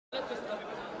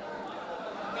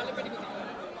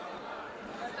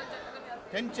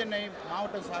தென் சென்னை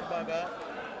மாவட்டம் சார்பாக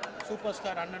super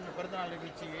star அண்ணன் பிறந்தநாள்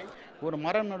நிகழ்ச்சியை ஒரு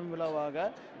மரம் நடும் விழாவாக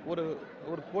ஒரு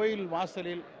ஒரு கோயில்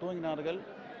வாசலில் துவங்கினார்கள்.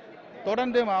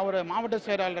 தொடர்ந்து அவர் மாவட்ட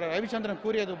செயலாளர் ரவிச்சந்திரன்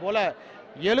கூறியது போல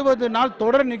 70 நாள்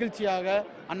தொடர் நிகழ்ச்சியாக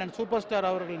அண்ணன் சூப்பர் ஸ்டார்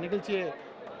அவர்கள் நிகழ்ச்சியை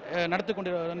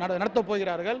நடத்தப்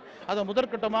போகிறார்கள். அதை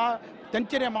முதற்கட்டமாக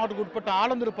தென்சென்னை மாவட்டத்துக்கு உட்பட்ட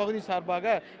ஆலந்தூர் பகுதி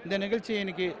சார்பாக இந்த நிகழ்ச்சியை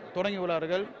இன்னைக்கு தொடங்கி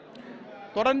உள்ளார்கள்.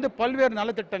 தொடர்ந்து பல்வேறு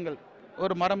நலத்திட்டங்கள்,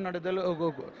 ஒரு மரம் நடுதல்,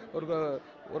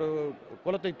 ஒரு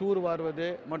குளத்தை தூர்வாருவது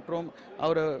மற்றும்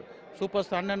அவர் சூப்பர்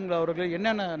ஸ்டார் அண்ணன் அவர்கள்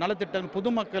என்னென்ன நலத்திட்டங்கள்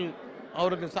பொதுமக்கள்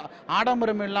அவருக்கு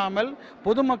ஆடம்பரம் இல்லாமல்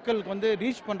பொதுமக்களுக்கு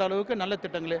ரீச் பண்ணுற அளவுக்கு நல்ல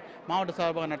திட்டங்களை மாவட்ட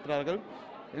சார்பாக நடத்துகிறார்கள்.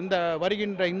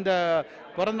 வருகின்ற இந்த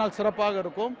பிறந்தநாள் சிறப்பாக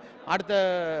இருக்கும்.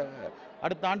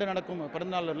 அடுத்த ஆண்டு நடக்கும்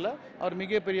பிறந்தநாளில் அவர்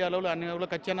மிகப்பெரிய அளவில்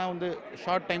அன்னையில் கச்சனா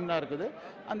ஷார்ட் டைம் தான் இருக்குது.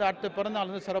 அந்த அடுத்த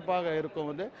பிறந்தநாள் சிறப்பாக இருக்கும்.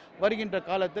 வருகின்ற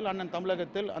காலத்தில் அண்ணன்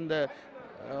தமிழகத்தில் அந்த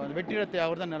வெற்றிடத்தை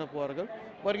அவர் தான் நிரப்புவார்கள்.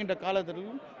 வருகின்ற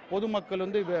காலத்திலும் பொதுமக்கள்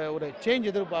ஒரு சேஞ்ச்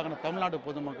எதிர்பார்க்கணும். தமிழ்நாடு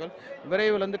பொதுமக்கள்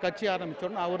விரைவில் கட்சி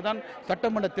ஆரம்பித்தோன்னு அவர் தான்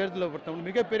சட்டமன்ற தேர்தலில் பொறுத்தவரை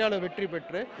மிகப்பெரிய அளவு வெற்றி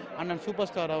பெற்று அண்ணன்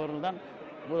சூப்பர் ஸ்டார் அவர்கள் தான்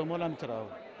முதலமைச்சர்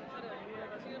ஆகும்.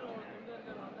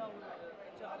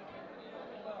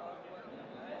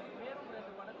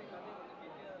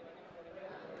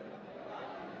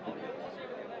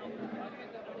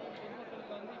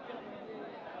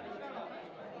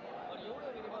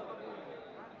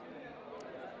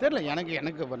 தெரியல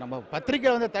எனக்கு நம்ம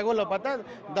பத்திரிக்கை தகவலை பார்த்தா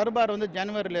தர்பார்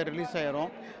ஜனவரியில் ரிலீஸ்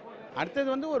ஆயிரும்.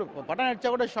 அடுத்தது ஒரு படம் நடித்தா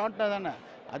கூட ஷார்ட்டாக தானே,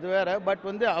 அது வேறு. பட்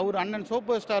அவர் அண்ணன்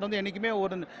சூப்பர் ஸ்டார் என்றைக்குமே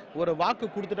ஒரு வாக்கு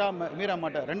கொடுத்துட்டா மீற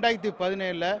மாட்டார்.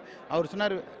 2017 அவர்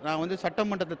சொன்னார், நான்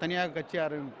சட்டமன்றத்தை தனியாக கட்சி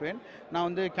ஆரம்பிப்பேன்,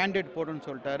 நான் கேண்டிடேட் போடுன்னு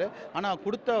சொல்லிட்டாரு. ஆனால்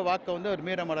கொடுத்த வாக்கை அவர்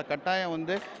மீற மாட்டார். கட்டாயம்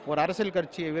ஒரு அரசியல்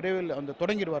கட்சியை விரைவில்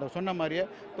தொடங்கிடுவார். சொன்ன மாதிரியே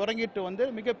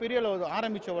தொடங்கிட்டு மிகப்பெரிய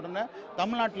ஆரம்பித்த உடனே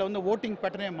தமிழ்நாட்டில் ஓட்டிங்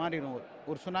பேட்டர்னே மாறிடும்.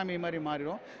 ஒரு சுனாமி மாதிரி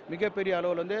மாறிடும். மிகப்பெரிய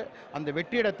அளவில் அந்த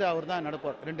வெற்றிடத்தை அவர் தான்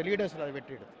நடப்பார். 2 லீடர்ஸில் அது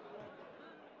வெற்றியிடம்.